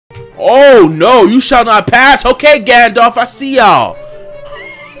Oh no, you shall not pass. Okay, Gandalf, I see y'all.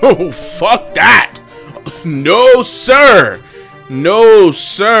 Oh, fuck that. No, sir. No,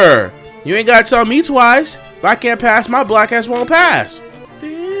 sir. You ain't gotta tell me twice. If I can't pass, my black ass won't pass.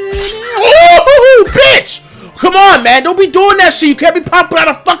 Oh, bitch! Come on, man. Don't be doing that shit. You can't be popping out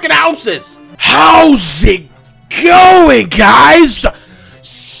of fucking houses. How's it going, guys?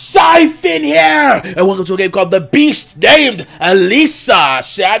 Syphon here, and welcome to a game called The Beast named Eliza.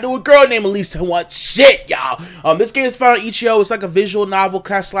 Shit, I knew a girl named Eliza who wants shit, y'all. This game is found on itch.io. It's like a visual novel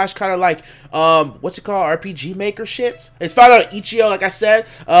slash kind of like what's it called, RPG Maker shits. It's found on itch.io, like I said.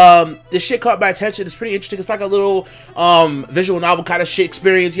 This shit caught my attention. It's pretty interesting. It's like a little visual novel kind of shit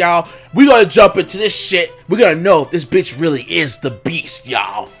experience, y'all. We gonna jump into this shit. We're gonna know if this bitch really is the Beast,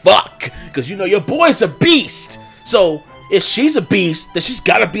 y'all. Fuck, because you know your boy's a beast. So if she's a beast, then she's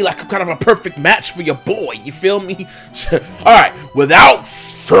gotta be like kind of a perfect match for your boy. You feel me? Alright, without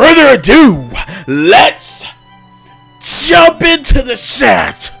further ado, let's jump into the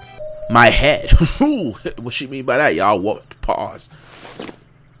chat. My head. What she mean by that, y'all? What? Pause.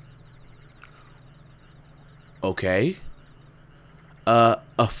 Okay. A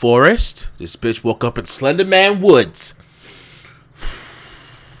forest? This bitch woke up in Slender Man Woods.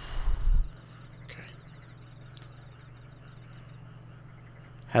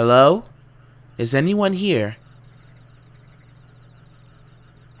 Hello? Is anyone here?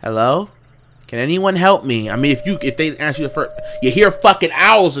 Hello? Can anyone help me? I mean, if they answer you the first, you hear fucking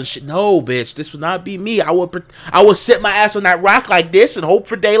owls and shit. No, bitch, this would not be me. I would sit my ass on that rock like this and hope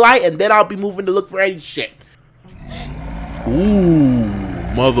for daylight, and then I'll be moving to look for any shit. Ooh,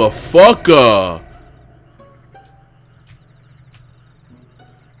 motherfucker.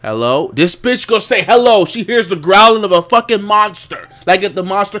 Hello? This bitch gonna say hello. She hears the growling of a fucking monster. Like if the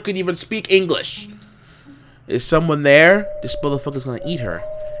monster could even speak English. Is someone there? This motherfucker's gonna eat her.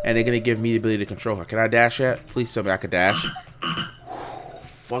 And they're gonna give me the ability to control her. Can I dash yet? Please tell me I can dash.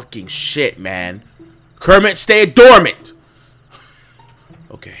 Fucking shit, man. Kermit, stay dormant.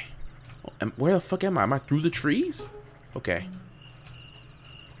 Okay. Where the fuck am I? Am I through the trees? Okay.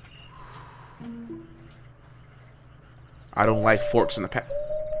 I don't like forks in the path.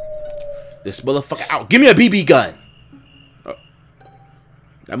 This motherfucker out. Give me a BB gun. Oh.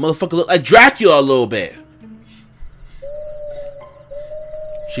 That motherfucker look like Dracula a little bit.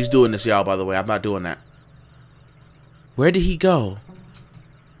 She's doing this, y'all, by the way. I'm not doing that. Where did he go?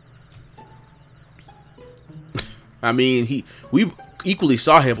 I mean, we equally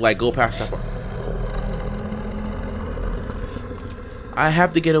saw him, like, go past that part. I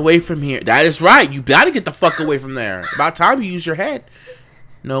have to get away from here. That is right. You gotta get the fuck away from there. About time you use your head.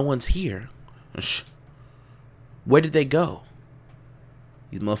 No one's here. Where did they go?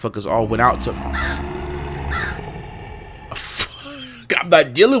 These motherfuckers all went out to... I'm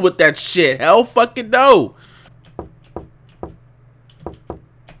not dealing with that shit. Hell fucking no.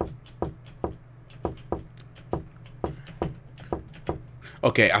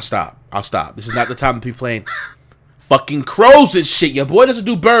 Okay, I'll stop. I'll stop. This is not the time to be playing fucking crows and shit. Your boy doesn't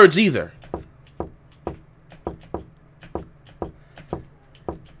do birds either.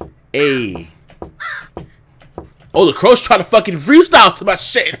 Hey. Oh, the crow's trying to fucking freestyle to my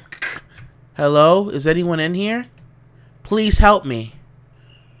shit. Hello? Is anyone in here? Please help me.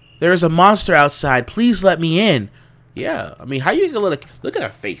 There is a monster outside. Please let me in. Yeah, I mean, how you gonna look at her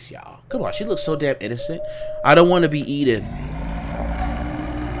face, y'all? Come on, she looks so damn innocent. I don't want to be eaten.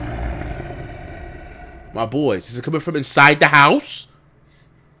 My boys, is it coming from inside the house?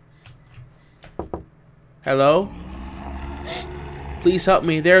 Hello? Please help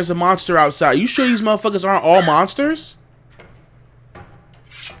me. There's a monster outside. You sure these motherfuckers aren't all monsters?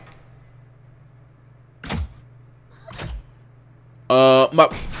 Hold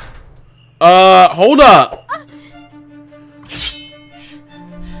up.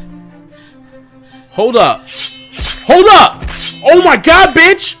 Hold up. Hold up. Oh my god,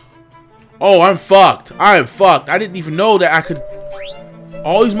 bitch. Oh, I'm fucked. I am fucked. I didn't even know that I could...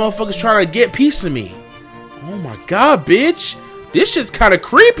 All these motherfuckers trying to get piece of me. Oh my god, bitch. This shit's kind of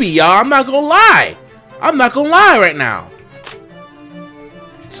creepy, y'all. I'm not gonna lie. I'm not gonna lie right now.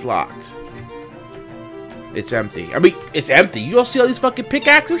 It's locked. It's empty. I mean, it's empty. You don't see all these fucking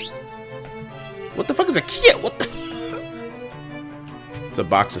pickaxes? What the fuck is a kit? What the... It's a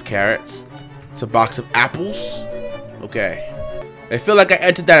box of carrots. It's a box of apples. Okay. I feel like I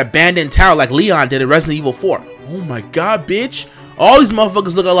entered that abandoned tower like Leon did in Resident Evil 4. Oh my god, bitch. All these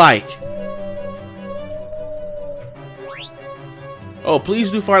motherfuckers look alike. Oh, please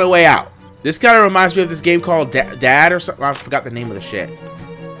do find a way out. This kind of reminds me of this game called Dad or something. I forgot the name of the shit.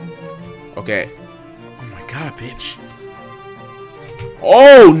 Okay. Oh my god, bitch.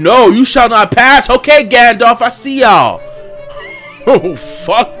 Oh no, you shall not pass. Okay, Gandalf, I see y'all. Oh,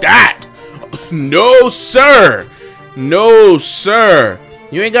 fuck that. No, sir. No, sir.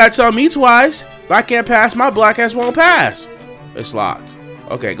 You ain't gotta tell me twice. If I can't pass, my black ass won't pass. It's locked.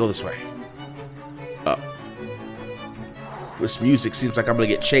 Okay, go this way. Up. This music seems like I'm gonna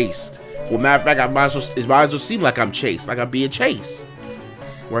get chased. Well, matter of fact, it might as well seem like I'm chased. Like I'm being chased.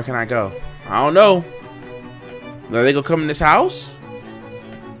 Where can I go? I don't know. Are they gonna come in this house?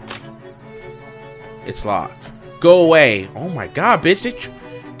 It's locked. Go away. Oh my god, bitch.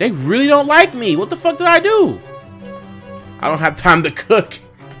 They really don't like me. What the fuck did I do? I don't have time to cook.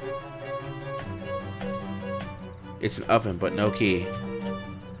 It's an oven, but no key.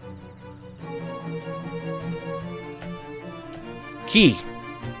 Key.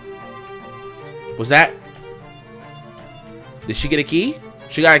 Was that? Did she get a key?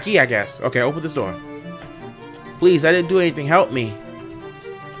 She got a key, I guess. Okay, open this door. Please, I didn't do anything. Help me.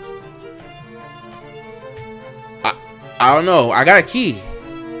 I don't know. I got a key.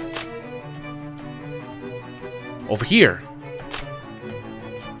 Over here.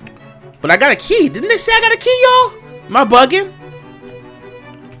 But I got a key. Didn't they say I got a key, y'all? Am I bugging?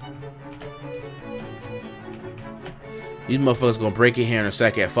 These motherfuckers gonna break in here in a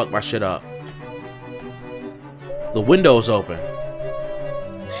second. Fuck my shit up. The window's open.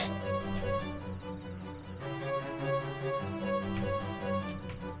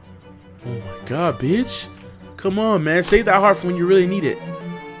 Oh my god, bitch. Come on, man. Save that heart for when you really need it.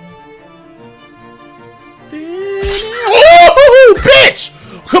 Oh, bitch!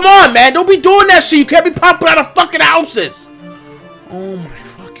 Come on, man. Don't be doing that shit. You can't be popping out of fucking houses. Oh my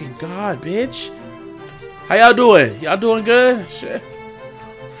fucking god, bitch. How y'all doing? Y'all doing good? Shit.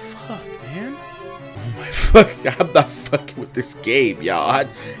 Fuck, man. Oh my fuck. I'm not fucking with this game, y'all.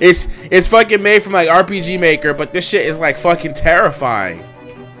 It's fucking made from like RPG Maker, but this shit is like fucking terrifying.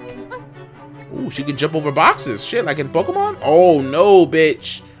 Ooh, she can jump over boxes. Shit, like in Pokemon? Oh, no,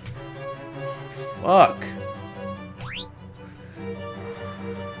 bitch. Fuck.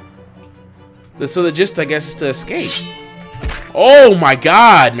 So the gist, I guess, is to escape. Oh, my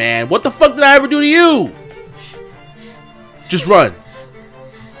God, man. What the fuck did I ever do to you? Just run.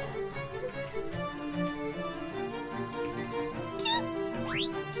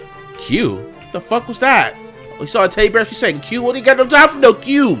 Q? What the fuck was that? We saw a teddy bear. She saying Q? What do you got no time for no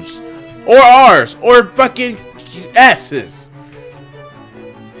Qs? Or R's, or fucking S's.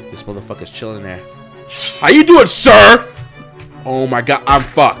 This motherfucker's chilling there. How you doing, sir? Oh my god, I'm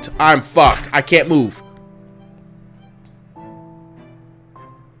fucked. I'm fucked. I can't move.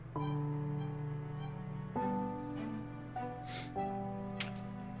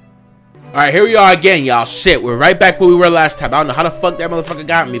 Alright, here we are again, y'all. Shit, we're right back where we were last time. I don't know how the fuck that motherfucker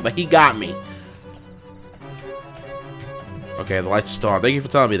got me, but he got me. Okay, the lights are still on. Thank you for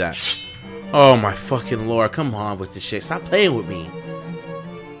telling me that. Oh my fucking lord, come on with this shit. Stop playing with me.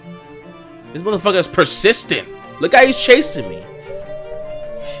 This motherfucker is persistent. Look how he's chasing me.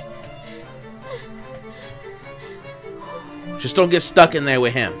 Just don't get stuck in there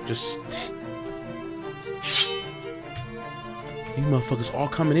with him. Just... These motherfuckers all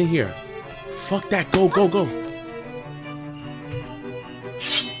coming in here. Fuck that. Go, go, go.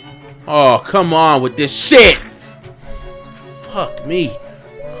 Oh, come on with this shit. Fuck me.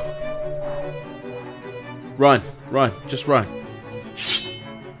 Run, run, just run.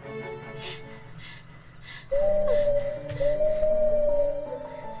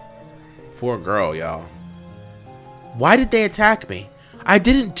 Poor girl, y'all. Why did they attack me? I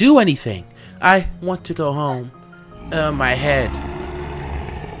didn't do anything. I want to go home. My head.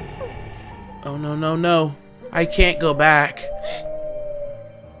 Oh, no, no, no. I can't go back.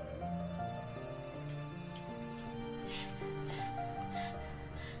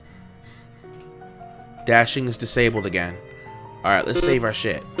 Dashing is disabled again. Alright, let's save our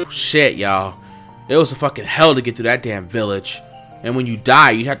shit. Shit, y'all. It was a fucking hell to get to that damn village. And when you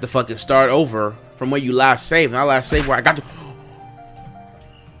die, you have to fucking start over from where you last saved. And I last saved where I got to...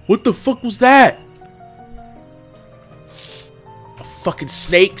 What the fuck was that? Fucking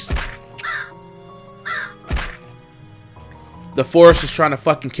snakes. The forest is trying to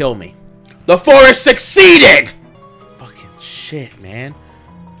fucking kill me. The forest succeeded! Fucking shit, man.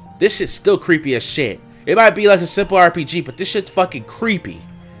 This shit's still creepy as shit. It might be like a simple RPG, but this shit's fucking creepy.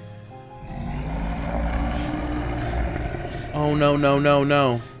 Oh, no, no, no,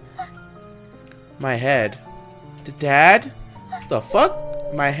 no. My head. Dad? The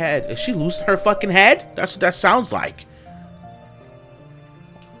fuck? My head. Is she losing her fucking head? That's what that sounds like.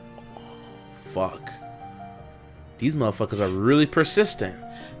 Fuck. These motherfuckers are really persistent.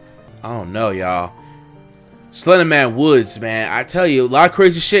 I don't know, y'all. Slenderman Woods, man. I tell you, a lot of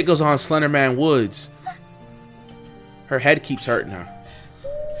crazy shit goes on in Slenderman Woods. Her head keeps hurting her.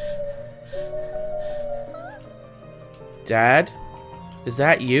 Dad? Is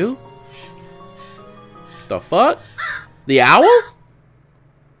that you? The fuck? The owl?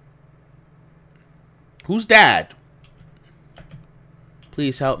 Who's Dad?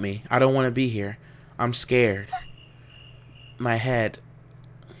 Please help me. I don't want to be here. I'm scared. My head.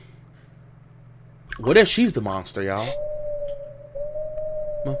 What if she's the monster, y'all?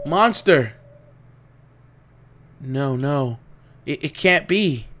 Monster! No, no. It can't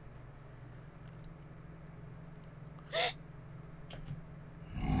be.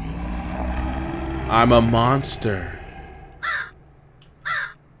 I'm a monster.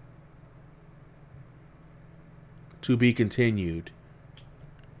 To be continued.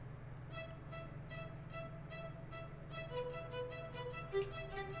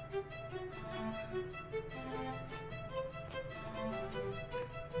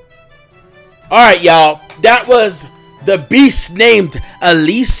 Alright, y'all. That was the beast named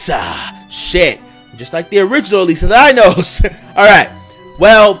Eliza. Shit. Just like the original Eliza that I know. Alright.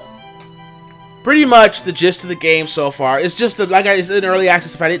 Well, pretty much the gist of the game so far. It's just, like I said in early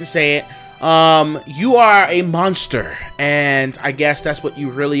access, if I didn't say it. You are a monster. And I guess that's what you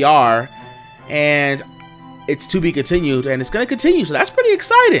really are. And it's to be continued. And it's going to continue. So that's pretty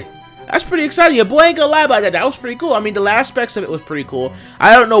exciting. That's pretty exciting. Your boy ain't gonna lie about that. That was pretty cool. I mean, the last aspects of it was pretty cool.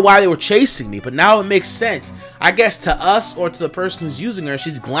 I don't know why they were chasing me, but now it makes sense. I guess to us or to the person who's using her,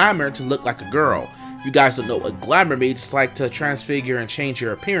 she's glamour to look like a girl. If you guys don't know what glamour means, it's like to transfigure and change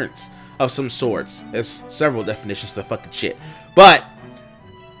your appearance of some sorts. There's several definitions to the fucking shit. But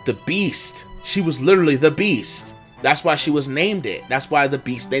the beast, she was literally the beast. That's why she was named it. That's why the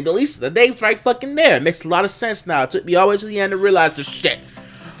beast named Eliza. The name's right fucking there. It makes a lot of sense now. It took me all the way to the end to realize the shit.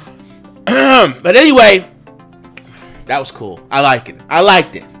 But anyway, that was cool. I like it. I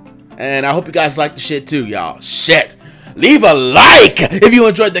liked it. And I hope you guys like the shit too, y'all. Shit. Leave a like if you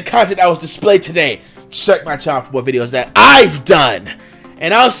enjoyed the content that was displayed today. Check my channel for more videos that I've done.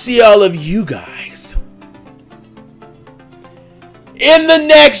 And I'll see all of you guys in the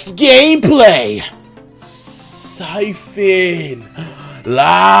next gameplay. Syphon.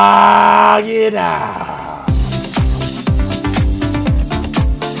 Log it out.